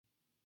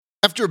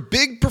After a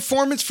big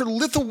performance for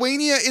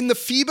Lithuania in the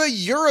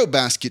FIBA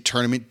Eurobasket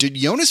tournament, did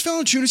Jonas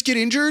Valanciunas get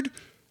injured?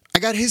 I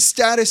got his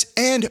status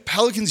and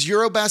Pelicans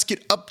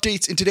Eurobasket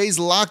updates in today's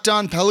Locked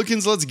On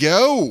Pelicans. Let's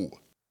go!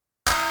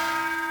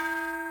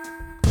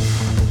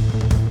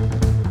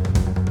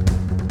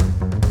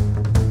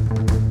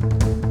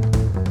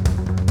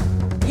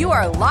 You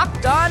are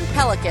Locked On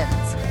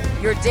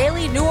Pelicans, your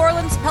daily New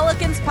Orleans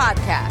Pelicans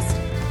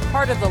podcast,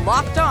 part of the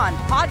Locked On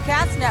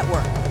Podcast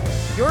Network,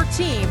 your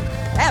team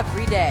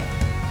every day.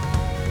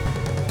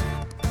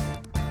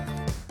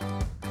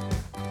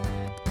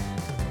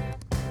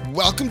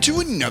 Welcome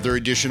to another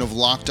edition of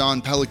Locked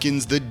On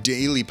Pelicans, the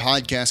daily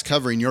podcast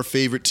covering your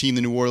favorite team,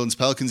 the New Orleans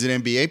Pelicans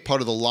and NBA, part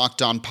of the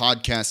Locked On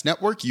Podcast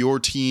Network, your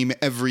team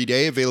every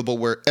day, available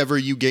wherever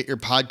you get your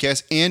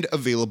podcasts and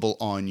available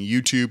on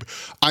YouTube.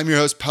 I'm your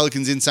host,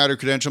 Pelicans Insider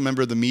Credential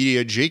member of the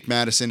media, Jake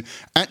Madison,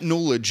 at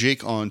NOLA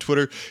Jake on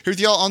Twitter. Here with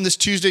y'all on this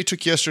Tuesday.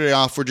 Took yesterday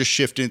off. We're just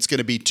shifting. It's going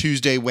to be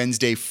Tuesday,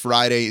 Wednesday,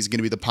 Friday is going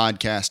to be the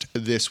podcast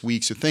this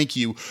week. So thank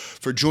you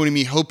for joining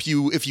me. Hope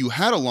you, if you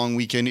had a long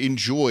weekend,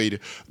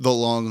 enjoyed the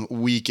long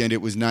weekend.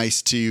 It was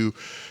nice to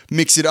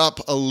mix it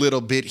up a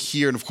little bit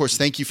here. And of course,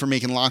 thank you for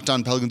making Locked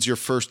On Pelicans your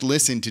first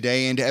listen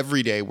today and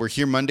every day. We're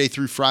here Monday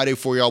through Friday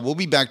for y'all. We'll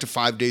be back to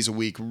 5 days a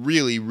week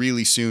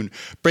really soon,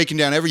 breaking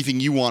down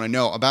everything you want to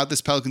know about this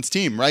Pelicans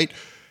team, right?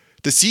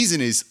 The season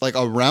is like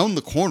around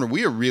the corner.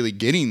 We are really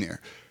getting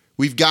there.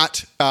 We've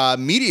got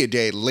Media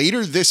Day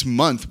later this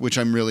month, which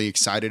I'm really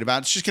excited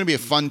about. It's just going to be a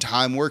fun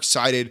time. We're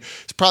excited.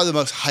 It's probably the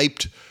most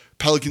hyped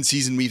Pelican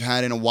season we've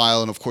had in a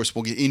while, and of course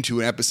we'll get into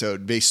an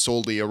episode based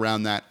solely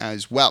around that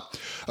as well.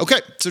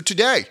 Okay, so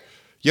today,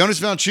 Jonas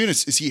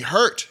Valanciunas, is he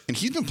hurt? And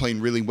he's been playing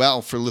really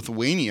well for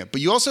Lithuania, but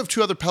you also have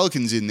two other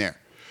Pelicans in there.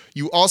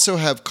 You also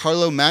have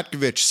Karlo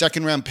Matkovic,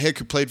 second-round pick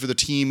who played for the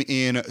team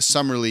in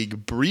Summer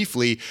League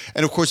briefly,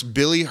 and of course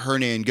Billy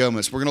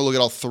Hernangomez. We're going to look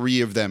at all three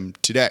of them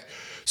today.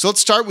 So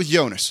let's start with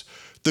Jonas.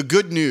 The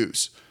good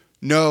news,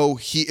 no,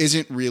 he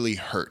isn't really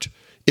hurt.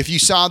 If you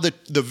saw the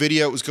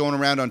video, it was going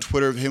around on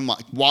Twitter of him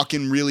like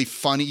walking really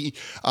funny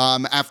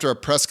after a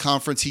press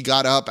conference. He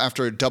got up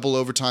after a double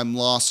overtime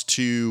loss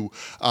to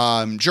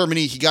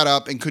Germany. He got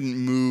up and couldn't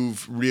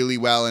move really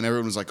well, and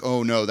everyone was like,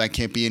 oh no, that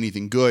can't be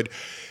anything good.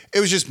 It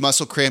was just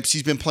muscle cramps.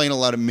 He's been playing a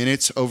lot of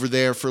minutes over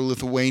there for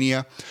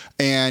Lithuania,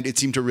 and it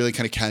seemed to really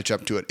kind of catch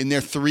up to it. In their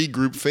three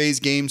group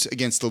phase games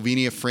against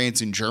Slovenia,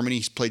 France, and Germany,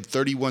 he's played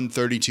 31,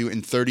 32,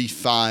 and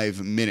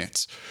 35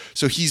 minutes.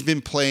 So he's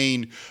been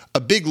playing a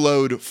big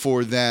load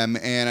for them,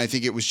 and I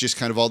think it was just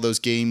kind of all those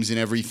games and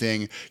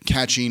everything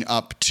catching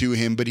up to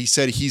him. But he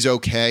said he's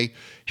okay.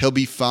 He'll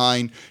be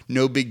fine.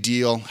 No big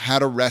deal.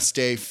 Had a rest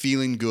day,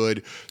 feeling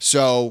good.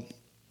 So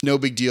no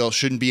big deal.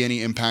 Shouldn't be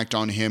any impact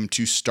on him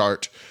to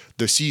start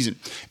the season.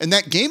 And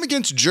that game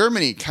against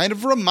Germany kind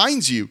of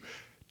reminds you,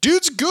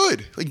 dude's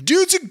good. Like,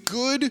 dude's a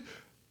good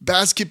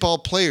basketball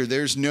player.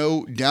 There's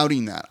no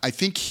doubting that. I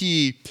think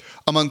he,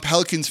 among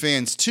Pelicans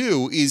fans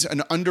too, is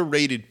an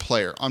underrated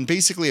player on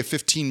basically a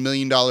 $15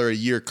 million a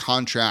year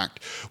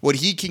contract. What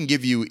he can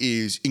give you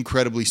is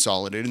incredibly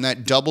solid. And in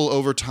that double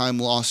overtime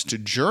loss to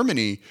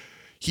Germany,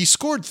 he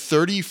scored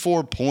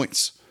 34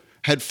 points,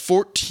 had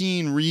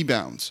 14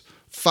 rebounds,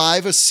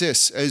 5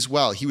 assists as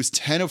well. He was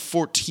 10 of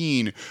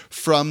 14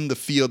 from the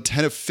field,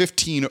 10 of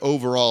 15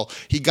 overall.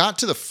 He got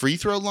to the free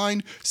throw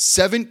line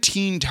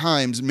 17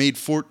 times, made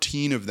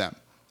 14 of them.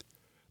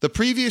 The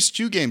previous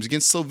two games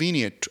against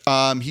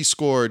Slovenia, he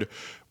scored,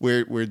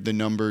 where'd the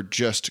number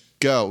just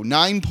go?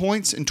 9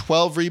 points and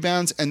 12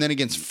 rebounds. And then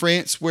against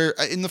France, where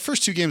in the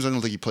first two games, I don't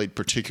think he played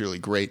particularly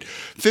great.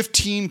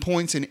 15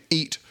 points and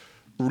 8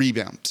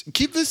 rebounds.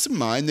 Keep this in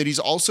mind that he's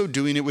also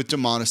doing it with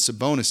Domantas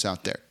Sabonis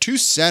out there. Two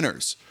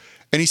centers.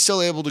 And he's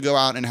still able to go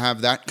out and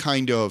have that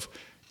kind of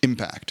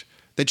impact.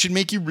 That should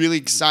make you really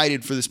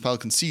excited for this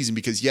Pelican season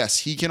because, yes,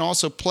 he can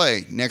also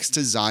play next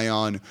to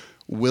Zion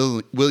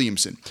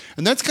Williamson.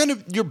 And that's kind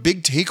of your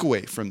big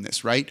takeaway from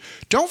this, right?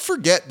 Don't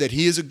forget that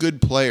he is a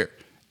good player,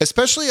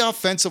 especially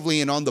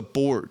offensively and on the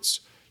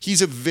boards.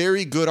 He's a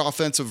very good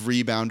offensive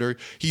rebounder.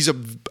 He's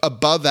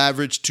above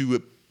average to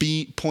a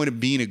point of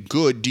being a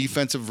good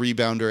defensive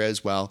rebounder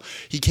as well.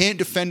 He can't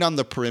defend on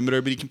the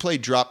perimeter, but he can play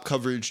drop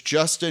coverage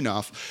just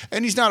enough.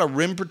 And he's not a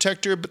rim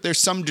protector, but there's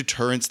some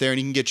deterrence there, and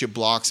he can get you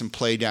blocks and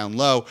play down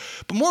low.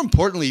 But more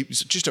importantly,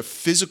 he's just a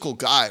physical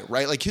guy,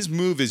 right? Like his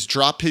move is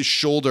drop his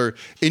shoulder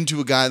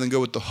into a guy and then go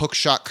with the hook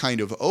shot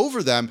kind of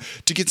over them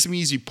to get some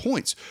easy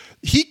points.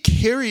 He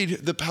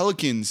carried the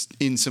Pelicans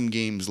in some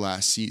games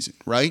last season,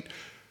 right?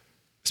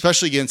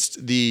 Especially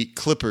against the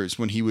Clippers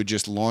when he would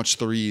just launch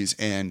threes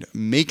and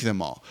make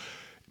them all.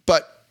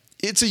 But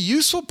it's a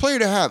useful player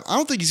to have. I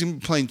don't think he's going to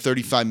be playing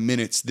 35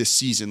 minutes this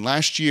season.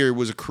 Last year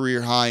was a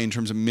career high in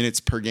terms of minutes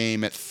per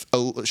game at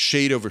a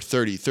shade over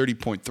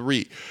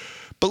 30.3.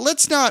 But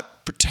let's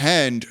not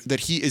pretend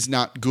that he is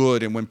not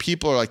good. And when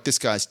people are like, this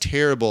guy's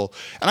terrible.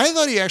 And I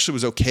thought he actually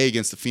was okay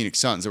against the Phoenix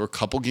Suns. There were a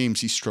couple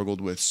games he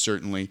struggled with,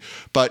 certainly.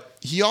 But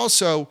he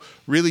also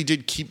really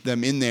did keep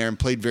them in there and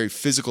played very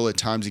physical at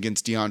times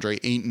against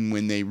DeAndre Ayton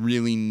when they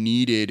really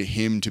needed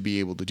him to be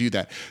able to do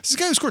that. This is a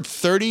guy who scored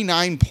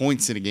 39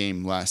 points in a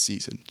game last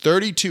season.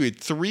 32. He had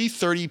 3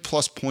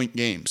 30-plus point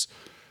games.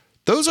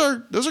 Those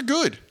are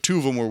good. 2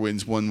 of them were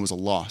wins. 1 was a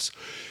loss.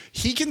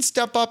 He can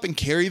step up and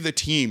carry the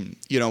team,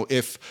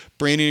 if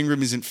Brandon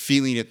Ingram isn't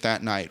feeling it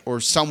that night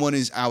or someone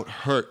is out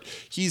hurt.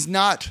 He's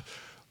not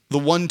the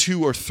 1,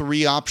 2, or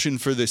 3 option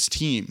for this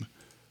team,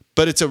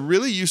 but it's a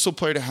really useful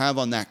player to have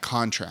on that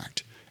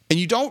contract. And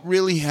you don't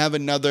really have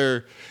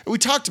another. We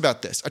talked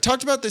about this. I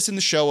talked about this in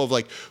the show of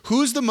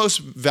who's the most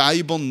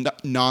valuable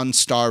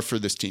non-star for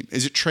this team?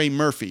 Is it Trey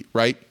Murphy,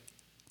 right?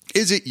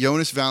 Is it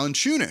Jonas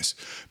Valanciunas?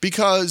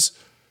 Because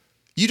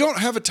you don't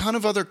have a ton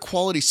of other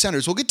quality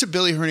centers. We'll get to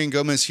Billy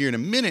Hernangomez here in a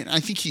minute.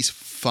 I think he's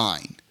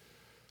fine,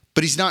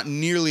 but he's not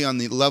nearly on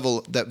the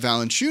level that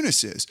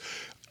Valanciunas is.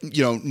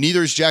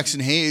 Neither is Jackson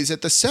Hayes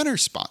at the center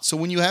spot. So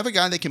when you have a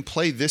guy that can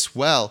play this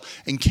well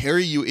and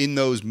carry you in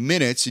those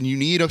minutes, and you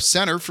need a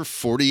center for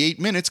 48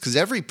 minutes because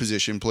every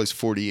position plays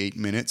 48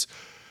 minutes,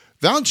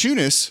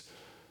 Valanciunas,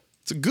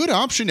 it's a good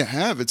option to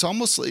have. It's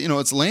almost,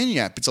 it's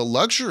lagniappe. It's a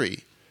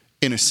luxury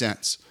in a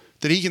sense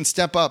that he can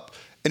step up.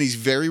 And he's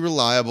very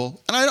reliable.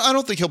 And I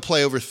don't think he'll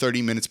play over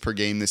 30 minutes per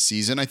game this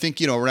season. I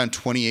think, around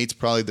 28 is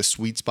probably the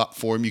sweet spot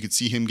for him. You could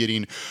see him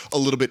getting a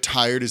little bit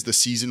tired as the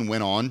season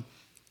went on.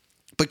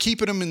 But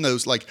keeping him in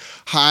those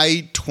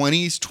high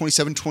 20s,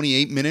 27,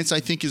 28 minutes,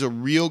 I think is a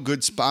real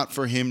good spot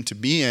for him to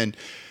be in.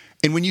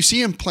 And when you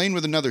see him playing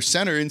with another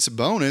center in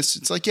Sabonis,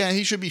 it's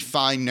he should be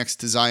fine next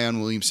to Zion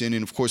Williamson.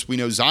 And, of course, we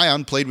know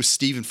Zion played with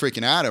Steven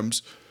freaking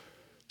Adams.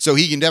 So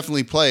he can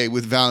definitely play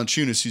with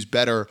Valanciunas, who's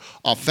better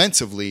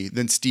offensively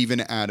than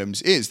Steven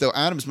Adams is, though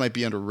Adams might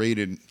be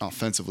underrated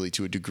offensively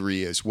to a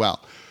degree as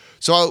well.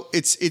 So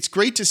it's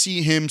great to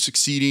see him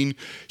succeeding.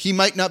 He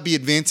might not be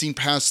advancing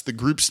past the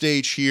group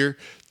stage here.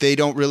 They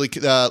don't really,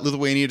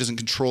 Lithuania doesn't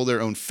control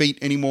their own fate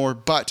anymore,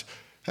 but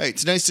hey,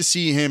 it's nice to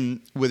see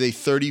him with a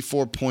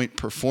 34-point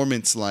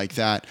performance like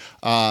that,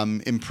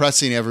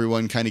 impressing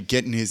everyone, kind of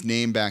getting his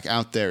name back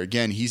out there.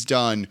 Again, he's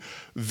done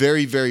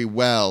very, very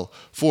well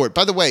for it.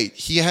 By the way,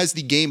 he has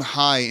the game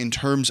high in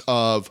terms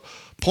of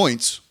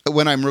points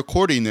when I'm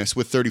recording this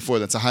with 34.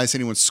 That's the highest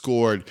anyone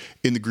scored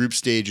in the group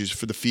stages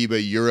for the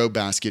FIBA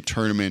Eurobasket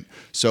tournament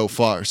so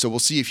far. So we'll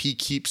see if he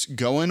keeps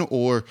going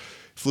or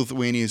if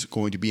Lithuania is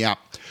going to be out.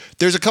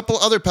 There's a couple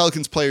other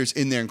Pelicans players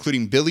in there,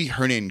 including Billy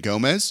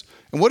Hernangomez.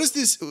 And what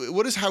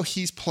is how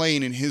he's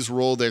playing in his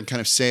role there and kind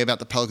of say about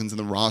the Pelicans and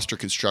the roster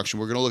construction?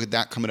 We're going to look at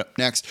that coming up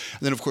next. And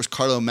then, of course,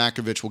 Carlo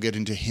Makovic, we'll get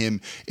into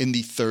him in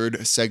the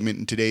third segment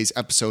in today's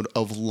episode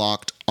of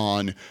Locked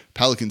On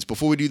Pelicans.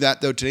 Before we do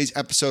that, though, today's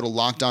episode of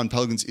Locked On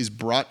Pelicans is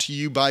brought to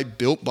you by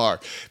Built Bar.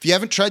 If you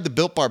haven't tried the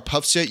Built Bar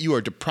Puffs yet, you are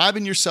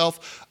depriving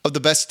yourself of the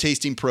best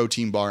tasting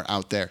protein bar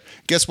out there.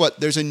 Guess what?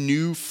 There's a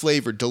new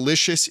flavor,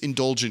 delicious,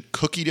 indulgent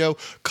cookie dough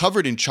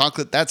covered in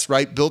chocolate. That's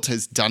right, Built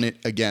has done it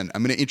again.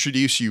 I'm going to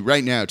introduce you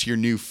right now to your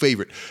new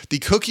favorite. The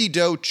cookie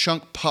dough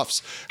chunk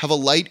puffs have a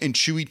light and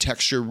chewy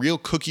texture, real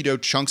cookie dough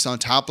chunks on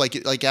top,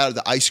 like out of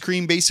the ice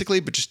cream basically,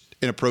 but just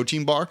in a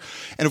protein bar.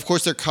 And of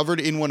course, they're covered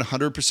in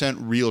 100%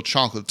 real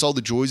chocolate. It's all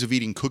the joys of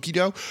eating cookie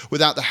dough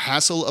without the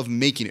hassle of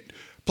making it.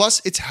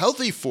 Plus, it's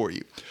healthy for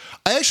you.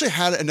 I actually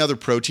had another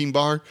protein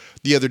bar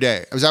the other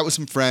day. I was out with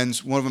some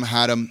friends. One of them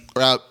had them.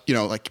 We're out,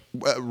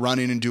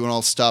 running and doing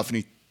all stuff, and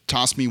he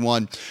tossed me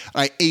one.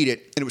 I ate it,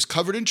 and it was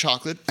covered in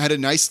chocolate. It had a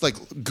nice,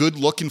 good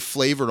looking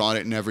flavor on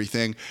it and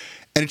everything,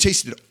 and it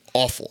tasted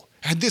awful.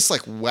 It had this,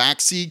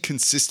 waxy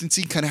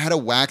consistency, kind of had a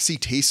waxy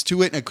taste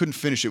to it, and I couldn't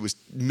finish it. It was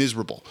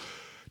miserable.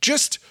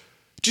 Just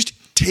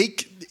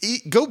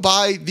go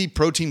buy the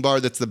protein bar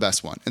that's the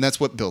best one, and that's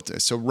what Built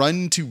is. So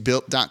run to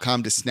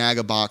Built.com to snag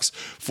a box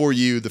for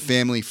you, the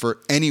family, for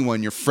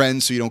anyone, your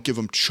friends, so you don't give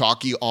them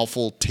chalky,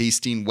 awful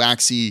tasting,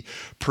 waxy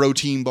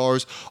protein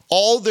bars.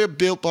 All their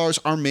Built bars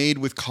are made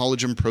with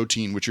collagen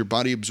protein, which your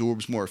body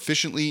absorbs more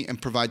efficiently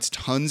and provides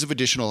tons of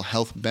additional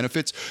health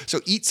benefits.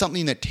 So eat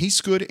something that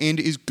tastes good and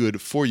is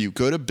good for you.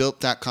 Go to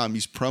Built.com,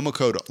 use promo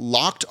code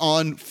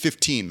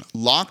LOCKEDON15,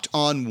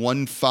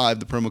 LOCKEDON15,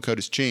 the promo code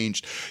has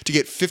changed, to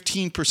get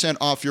 15%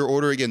 off your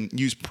order. Again,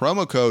 use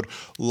promo code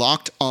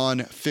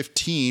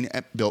LOCKEDON15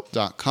 at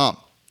Built.com.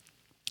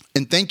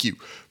 And thank you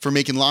for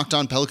making Locked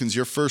On Pelicans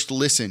your first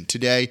listen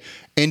today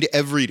and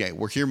every day.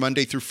 We're here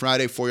Monday through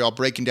Friday for y'all,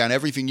 breaking down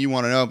everything you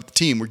want to know about the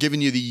team. We're giving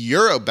you the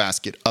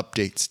Eurobasket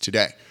updates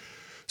today.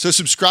 So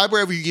subscribe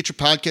wherever you get your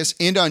podcasts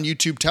and on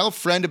YouTube. Tell a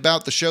friend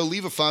about the show.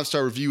 Leave a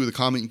 5-star review with a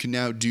comment. You can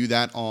now do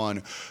that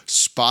on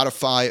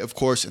Spotify, of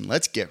course. And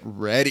let's get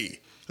ready.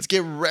 Let's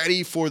get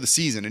ready for the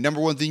season. And number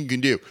one thing you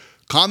can do,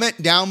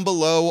 comment down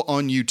below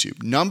on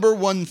YouTube. Number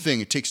one thing,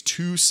 it takes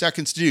 2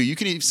 seconds to do. You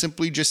can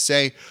simply just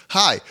say,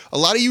 hi. A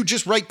lot of you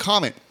just write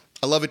comment.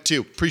 I love it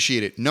too.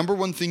 Appreciate it. Number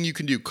one thing you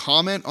can do,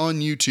 comment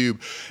on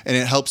YouTube, and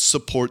it helps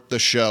support the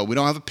show. We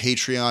don't have a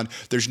Patreon.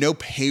 There's no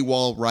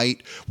paywall,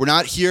 right? We're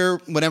not here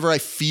whenever I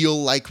feel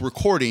like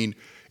recording.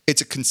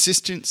 It's a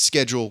consistent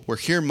schedule. We're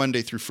here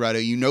Monday through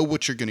Friday. You know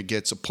what you're going to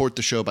get. Support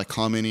the show by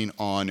commenting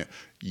on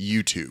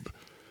YouTube.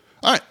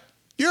 All right,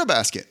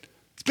 Eurobasket.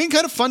 It's been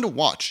kind of fun to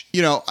watch.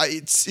 You know,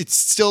 it's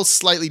still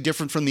slightly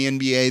different from the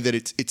NBA that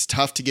it's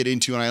tough to get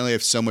into, and I only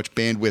have so much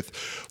bandwidth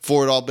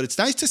for it all. But it's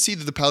nice to see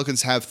that the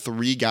Pelicans have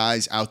 3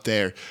 guys out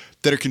there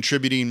that are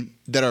contributing,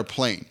 that are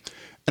playing.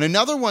 And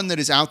another one that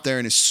is out there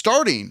and is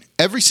starting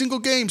every single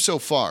game so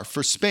far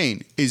for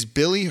Spain is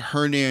Billy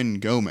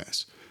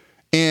Hernangomez.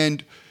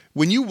 And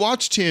when you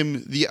watched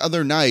him the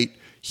other night,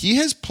 he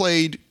has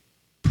played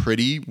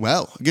pretty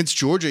well. Against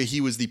Georgia, he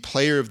was the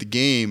player of the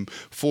game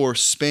for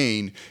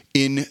Spain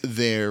in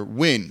their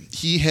win.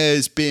 He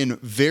has been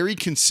very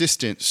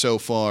consistent so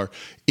far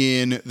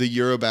in the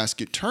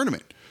Eurobasket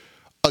tournament.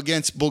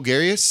 Against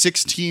Bulgaria,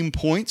 16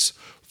 points,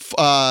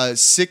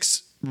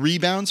 6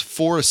 rebounds,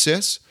 4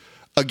 assists.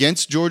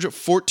 Against Georgia,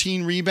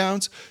 14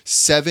 rebounds,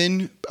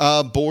 7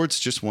 boards,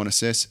 just 1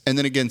 assist. And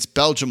then against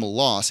Belgium, a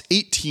loss,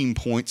 18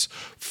 points,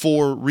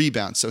 4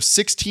 rebounds. So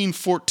 16,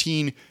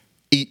 14,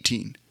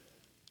 18.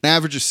 An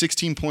average of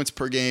 16 points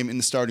per game in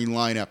the starting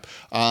lineup,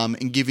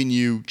 and giving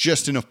you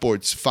just enough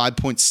boards,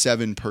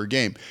 5.7 per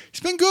game.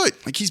 He's been good.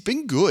 He's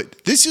been good.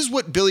 This is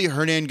what Billy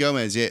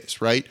Hernangomez is,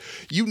 right?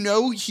 You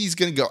know he's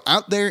going to go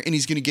out there and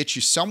he's going to get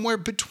you somewhere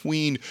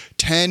between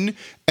 10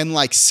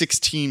 and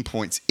 16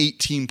 points,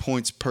 18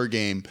 points per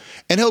game.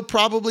 And he'll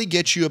probably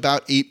get you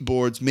about 8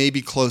 boards,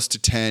 maybe close to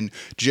 10,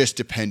 just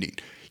depending.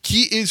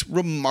 He is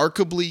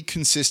remarkably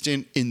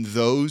consistent in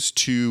those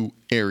 2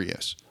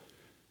 areas.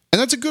 And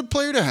that's a good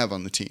player to have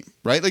on the team,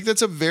 right?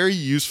 That's a very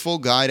useful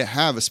guy to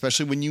have,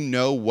 especially when you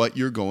know what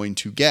you're going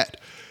to get.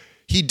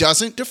 He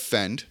doesn't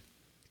defend,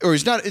 or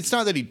it's not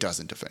that he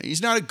doesn't defend.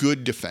 He's not a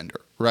good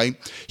defender, right?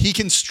 He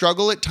can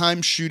struggle at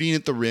times shooting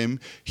at the rim.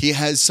 He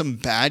has some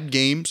bad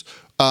games,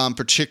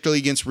 particularly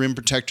against rim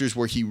protectors,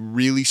 where he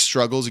really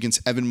struggles.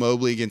 Against Evan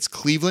Mobley, against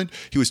Cleveland,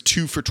 he was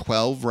 2 for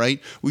 12, right?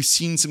 We've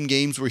seen some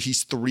games where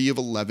he's 3 of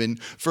 11.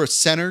 For a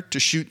center to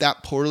shoot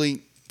that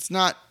poorly, it's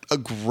not a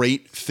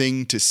great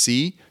thing to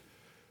see.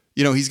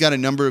 You know, he's got a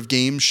number of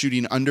games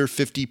shooting under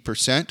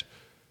 50%.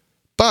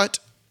 But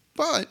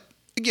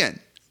again,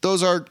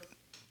 those are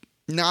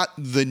not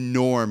the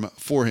norm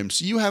for him.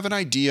 So you have an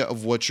idea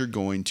of what you're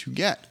going to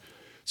get.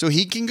 So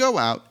he can go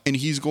out and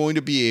he's going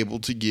to be able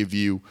to give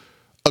you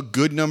a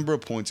good number of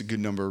points, a good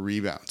number of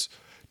rebounds.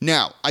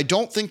 Now, I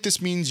don't think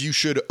this means you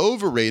should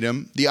overrate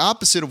him. The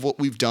opposite of what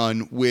we've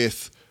done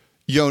with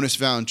Jonas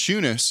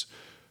Valanciunas,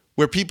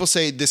 where people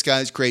say this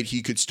guy's great,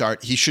 he could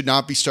start. He should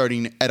not be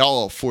starting at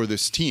all for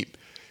this team.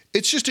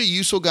 It's just a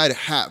useful guy to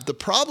have. The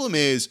problem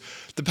is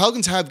the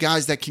Pelicans have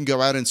guys that can go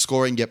out and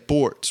score and get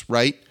boards,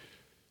 right?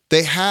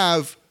 They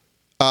have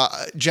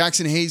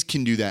Jackson Hayes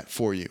can do that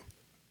for you,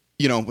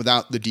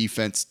 without the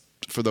defense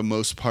for the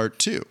most part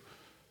too.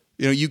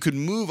 You could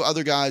move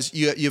other guys.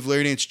 You have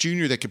Larry Nance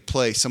Jr. that could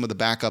play some of the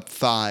backup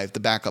 5, the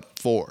backup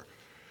 4.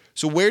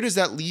 So where does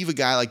that leave a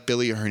guy like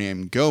Billy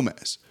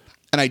Hernangomez?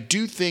 And I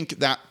do think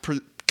that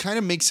kind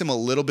of makes him a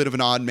little bit of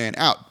an odd man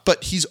out,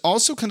 but he's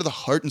also kind of the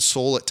heart and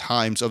soul at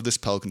times of this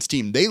Pelicans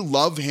team. They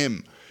love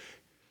him.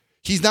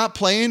 He's not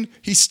playing.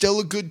 He's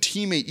still a good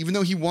teammate, even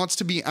though he wants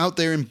to be out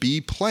there and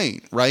be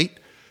playing, right?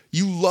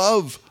 You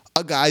love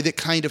a guy that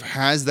kind of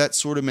has that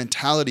sort of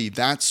mentality,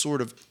 that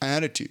sort of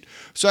attitude.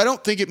 So I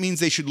don't think it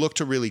means they should look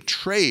to really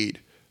trade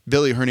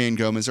Billy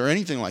Hernangomez or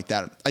anything like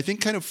that. I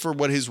think kind of for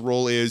what his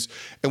role is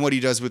and what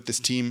he does with this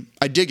team,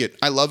 I dig it.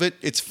 I love it.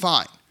 It's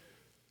fine.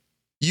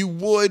 You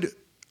would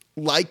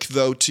like,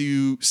 though,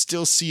 to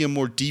still see a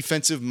more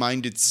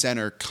defensive-minded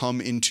center come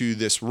into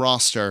this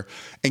roster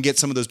and get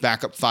some of those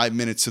backup 5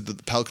 minutes so that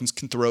the Pelicans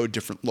can throw a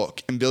different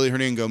look. And Billy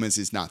Hernangomez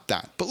is not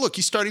that. But look,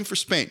 he's starting for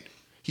Spain.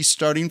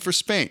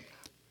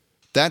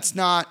 That's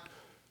not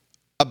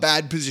a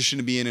bad position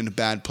to be in and a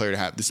bad player to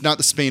have. This is not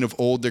the Spain of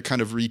old. They're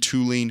kind of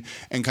retooling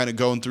and kind of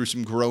going through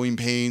some growing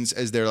pains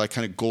as their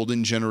kind of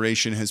golden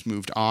generation has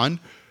moved on.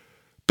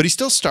 But he's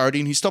still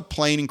starting. He's still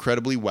playing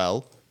incredibly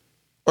well.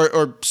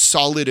 Or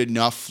solid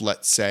enough,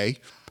 let's say,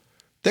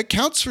 that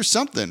counts for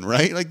something,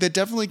 right? That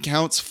definitely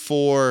counts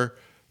for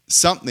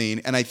something.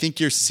 And I think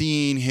you're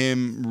seeing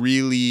him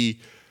really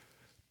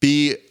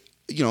be,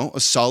 a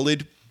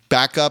solid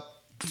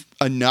backup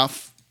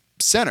enough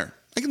center.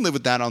 I can live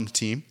with that on the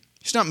team.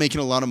 He's not making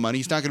a lot of money.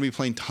 He's not going to be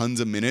playing tons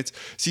of minutes.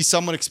 Is he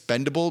somewhat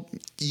expendable?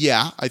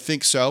 Yeah, I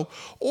think so.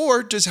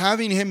 Or does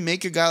having him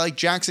make a guy like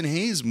Jackson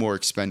Hayes more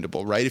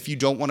expendable, right? If you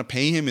don't want to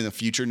pay him in the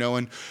future,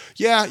 knowing,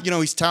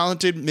 he's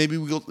talented. Maybe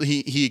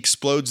he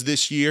explodes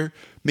this year.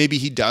 Maybe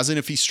he doesn't.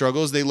 If he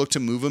struggles, they look to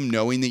move him,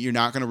 knowing that you're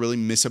not going to really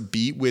miss a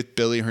beat with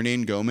Billy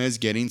Hernangomez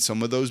getting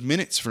some of those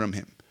minutes from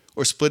him.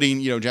 Or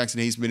splitting,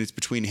 Jackson Hayes minutes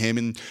between him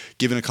and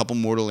giving a couple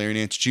more to Larry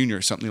Nance Jr.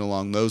 or something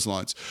along those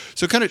lines.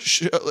 So it kind of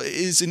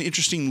is an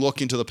interesting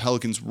look into the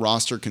Pelicans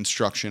roster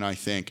construction, I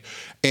think,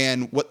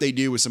 and what they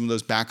do with some of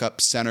those backup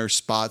center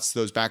spots,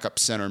 those backup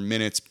center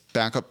minutes,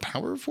 backup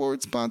power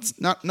forward spots.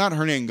 Not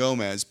Hernan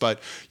Gomez, but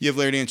you have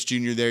Larry Nance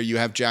Jr. there. You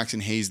have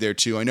Jackson Hayes there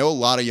too. I know a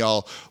lot of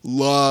y'all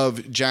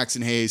love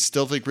Jackson Hayes,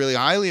 still think really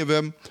highly of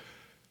him.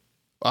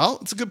 Well,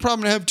 it's a good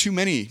problem to have too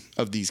many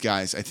of these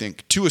guys, I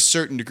think, to a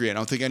certain degree. I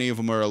don't think any of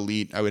them are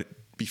elite. I would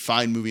be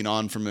fine moving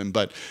on from him,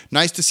 but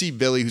nice to see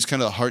Billy, who's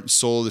kind of the heart and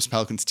soul of this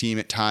Pelicans team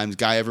at times,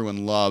 guy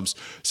everyone loves,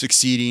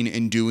 succeeding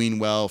and doing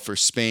well for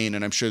Spain,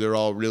 and I'm sure they're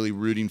all really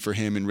rooting for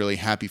him and really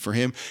happy for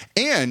him,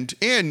 and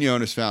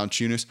Jonas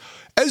Valanciunas,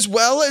 as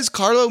well as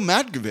Carlo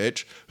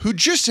Matkovic, who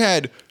just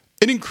had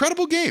an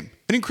incredible game.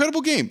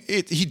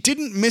 He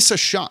didn't miss a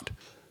shot.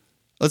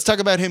 Let's talk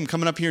about him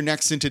coming up here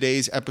next in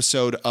today's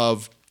episode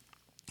of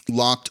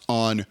Locked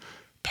On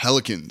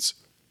Pelicans.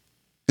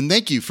 And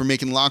thank you for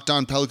making Locked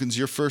On Pelicans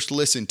your first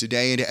listen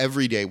today and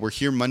every day. We're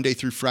here Monday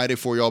through Friday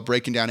for you all,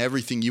 breaking down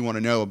everything you want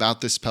to know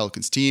about this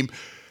Pelicans team.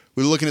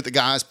 We're looking at the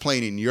guys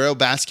playing in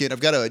Eurobasket. I've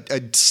got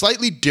a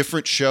slightly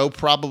different show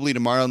probably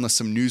tomorrow unless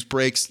some news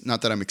breaks.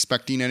 Not that I'm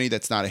expecting any.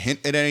 That's not a hint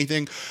at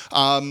anything.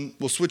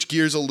 We'll switch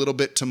gears a little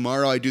bit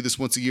tomorrow. I do this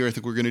once a year. I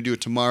think we're going to do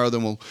it tomorrow.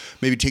 Then we'll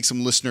maybe take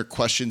some listener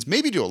questions.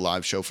 Maybe do a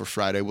live show for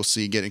Friday. We'll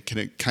see.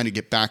 Kind of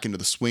get back into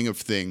the swing of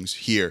things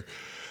here.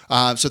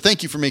 So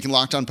thank you for making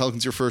Locked On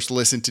Pelicans your first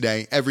listen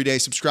today. Every day,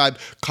 subscribe,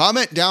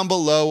 comment down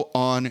below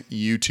on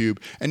YouTube.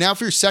 And now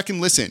for your second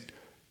listen.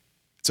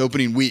 It's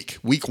opening week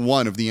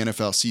 1 of the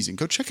NFL season.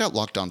 Go check out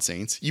Locked On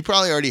Saints. You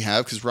probably already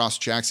have because Ross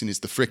Jackson is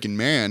the frickin'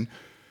 man.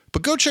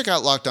 But go check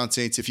out Locked On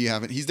Saints if you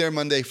haven't. He's there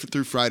Monday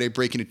through Friday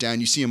breaking it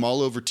down. You see him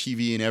all over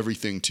TV and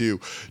everything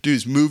too.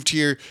 Dude's moved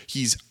here.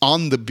 He's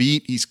on the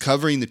beat. He's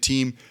covering the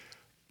team.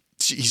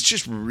 He's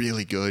just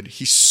really good.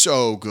 He's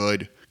so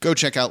good. Go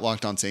check out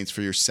Locked On Saints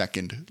for your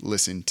second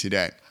listen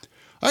today.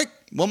 All right,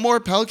 one more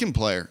Pelican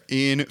player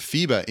in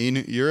FIBA, in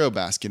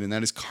Eurobasket, and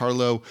that is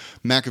Carlo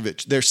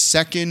Matkovic. Their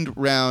second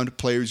round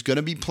player who's going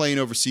to be playing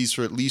overseas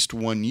for at least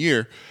 1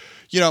 year.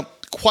 You know,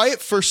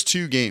 quiet first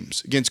 2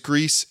 games against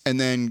Greece and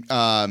then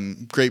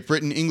Great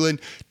Britain,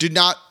 England. Did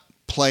not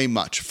play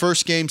much.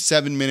 First game,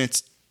 7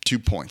 minutes, 2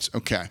 points.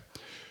 Okay.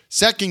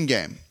 Second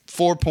game,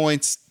 4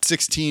 points,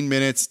 16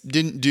 minutes.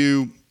 Didn't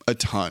do a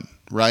ton,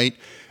 right?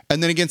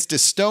 And then against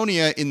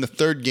Estonia in the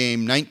third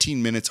game,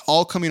 19 minutes,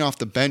 all coming off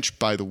the bench,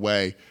 by the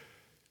way.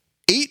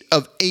 8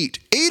 of 8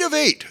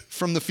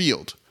 from the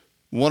field.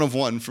 1 of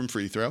 1 from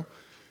free throw.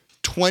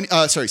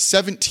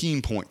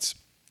 17 points.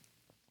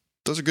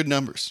 Those are good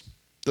numbers.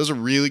 Those are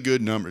really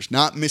good numbers.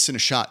 Not missing a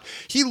shot.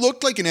 He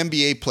looked like an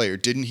NBA player,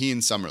 didn't he,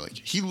 in Summer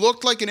League? He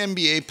looked like an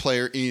NBA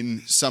player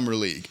in Summer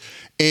League.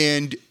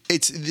 And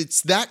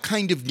it's that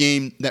kind of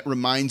game that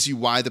reminds you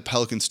why the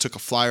Pelicans took a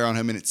flyer on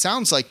him. And it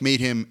sounds like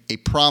made him a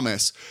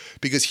promise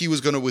because he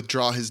was going to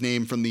withdraw his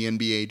name from the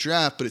NBA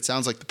draft. But it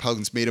sounds like the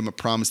Pelicans made him a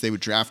promise they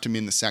would draft him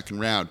in the second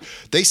round.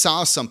 They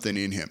saw something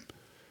in him.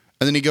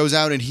 And then he goes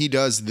out and he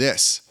does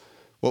this.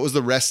 What was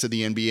the rest of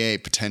the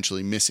NBA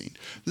potentially missing?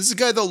 This is a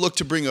guy they'll look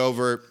to bring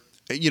over,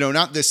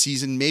 not this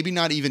season, maybe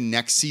not even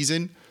next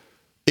season.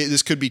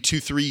 This could be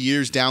 2-3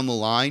 years down the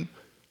line.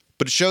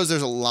 But it shows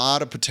there's a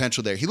lot of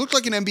potential there. He looked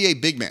like an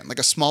NBA big man, like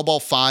a small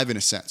ball 5 in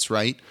a sense,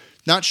 right?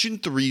 Not shooting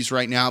threes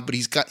right now, but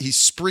he's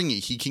springy.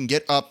 He can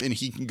get up and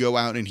he can go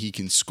out and he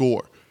can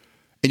score.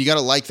 And you got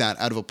to like that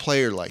out of a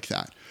player like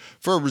that.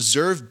 For a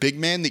reserve big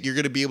man that you're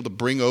going to be able to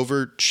bring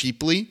over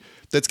cheaply,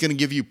 that's going to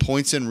give you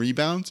points and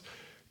rebounds,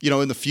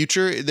 in the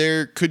future,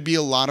 there could be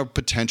a lot of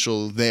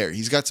potential there.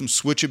 He's got some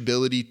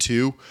switchability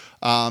too,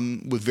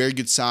 with very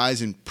good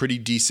size and pretty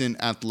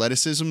decent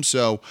athleticism.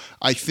 So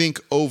I think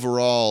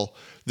overall,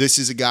 this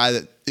is a guy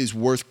that is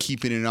worth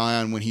keeping an eye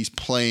on when he's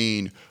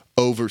playing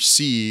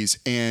overseas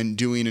and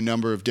doing a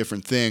number of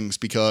different things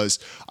because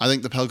I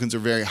think the Pelicans are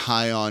very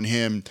high on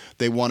him.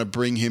 They want to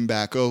bring him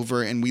back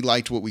over, and we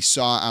liked what we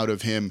saw out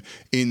of him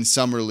in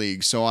Summer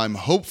League. So I'm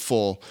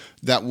hopeful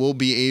that we'll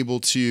be able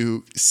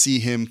to see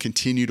him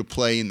continue to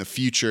play in the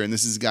future, and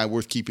this is a guy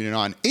worth keeping an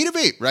eye on. 8 of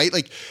 8, right?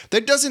 Like,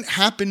 that doesn't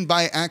happen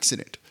by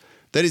accident.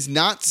 That is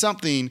not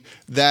something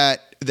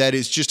that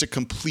is just a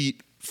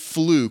complete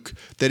fluke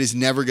that is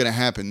never going to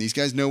happen. These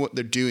guys know what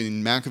they're doing,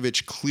 and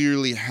Matkovic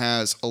clearly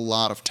has a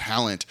lot of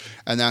talent,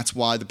 and that's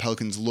why the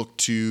Pelicans looked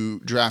to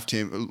draft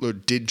him, or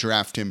did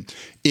draft him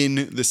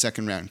in the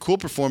second round. Cool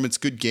performance,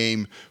 good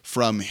game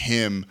from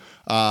him,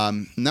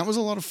 and that was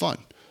a lot of fun.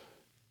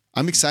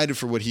 I'm excited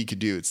for what he could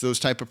do. It's those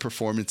type of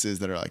performances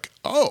that are like,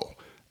 oh,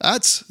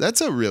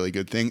 that's a really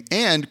good thing.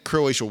 And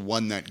Croatia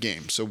won that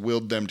game, so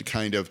willed them to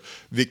kind of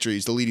victory.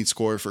 He's the leading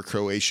scorer for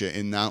Croatia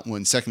in that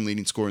one, second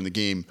leading scorer in the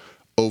game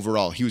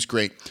overall. He was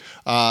great.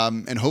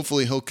 And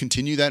hopefully he'll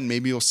continue that, and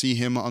maybe you'll see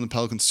him on the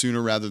Pelicans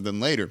sooner rather than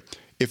later,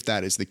 if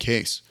that is the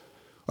case.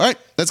 All right,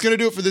 that's going to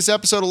do it for this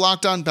episode of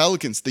Locked On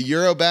Pelicans, the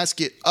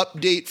Eurobasket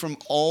update from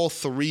all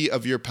 3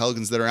 of your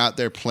Pelicans that are out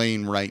there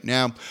playing right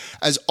now.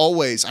 As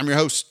always, I'm your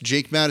host,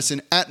 Jake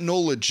Madison, at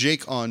NOLA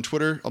Jake on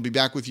Twitter. I'll be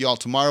back with y'all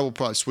tomorrow. We'll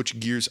probably switch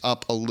gears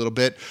up a little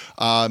bit.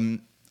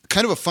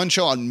 Kind of a fun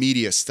show on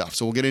media stuff,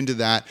 so we'll get into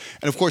that.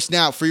 And of course,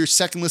 now for your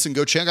second listen,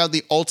 go check out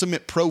the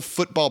Ultimate Pro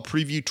Football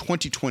Preview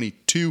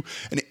 2022. 2,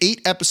 an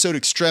 8-episode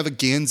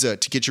extravaganza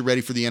to get you ready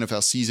for the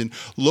NFL season,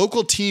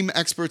 local team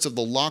experts of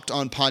the Locked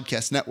On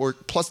Podcast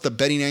Network, plus the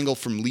betting angle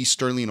from Lee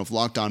Sterling of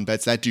Locked On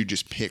Bets. That dude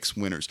just picks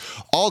winners,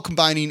 all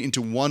combining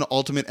into one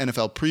ultimate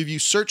NFL preview.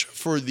 Search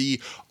for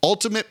the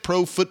Ultimate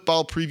Pro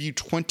Football Preview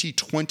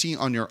 2020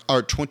 on your,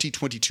 or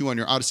 2022 on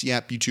your Odyssey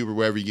app, YouTube, or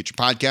wherever you get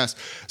your podcasts.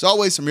 As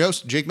always, I'm your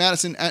host, Jake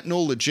Madison, at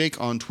NOLA Jake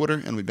on Twitter,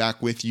 and we'll be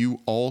back with you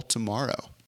all tomorrow.